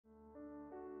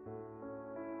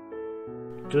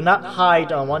Do not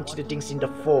hide unwanted things in the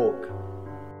fog.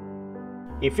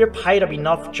 If you pile up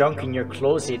enough junk in your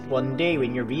closet, one day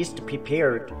when you're least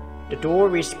prepared, the door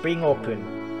will spring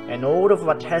open, and all of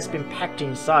what has been packed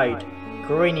inside,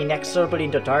 growing inexorably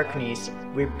in the darkness,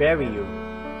 will bury you.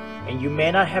 And you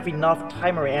may not have enough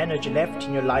time or energy left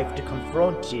in your life to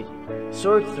confront it,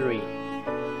 sort through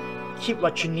it. Keep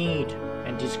what you need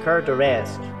and discard the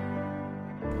rest.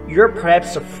 You're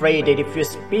perhaps afraid that if you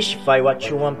specify what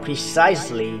you want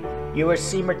precisely, you will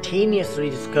simultaneously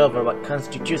discover what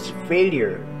constitutes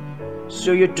failure.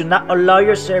 So you do not allow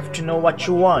yourself to know what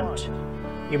you want.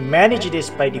 You manage this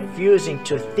by refusing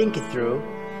to think it through.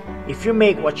 If you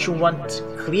make what you want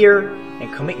clear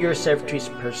and commit yourself to its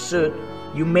pursuit,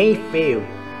 you may fail.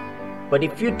 But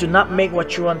if you do not make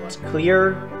what you want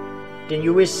clear, then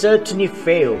you will certainly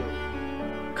fail.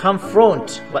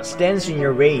 Confront what stands in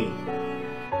your way.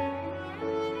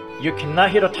 You cannot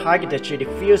hit a target that you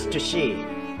refuse to see.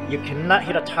 You cannot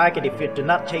hit a target if you do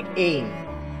not take aim.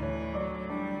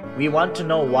 We want to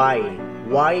know why.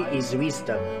 Why is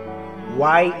wisdom.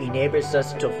 Why enables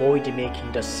us to avoid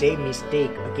making the same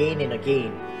mistake again and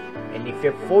again, and if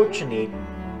you're fortunate,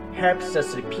 helps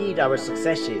us repeat our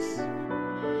successes.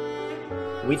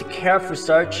 With careful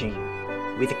searching,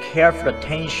 with careful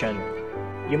attention,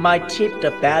 you might tip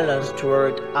the balance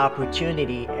toward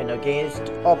opportunity and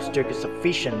against obstacles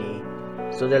sufficiently,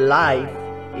 so that life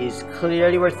is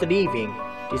clearly worth living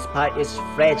despite its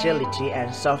fragility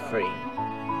and suffering.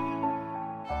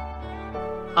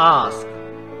 Ask,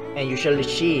 and you shall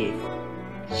receive.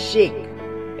 Seek,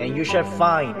 and you shall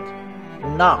find.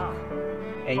 Knock,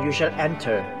 and you shall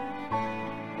enter.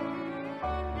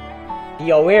 Be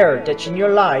aware that in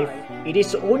your life, it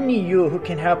is only you who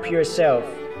can help yourself.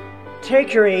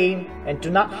 Take your aim and do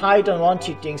not hide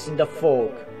unwanted things in the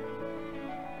fog.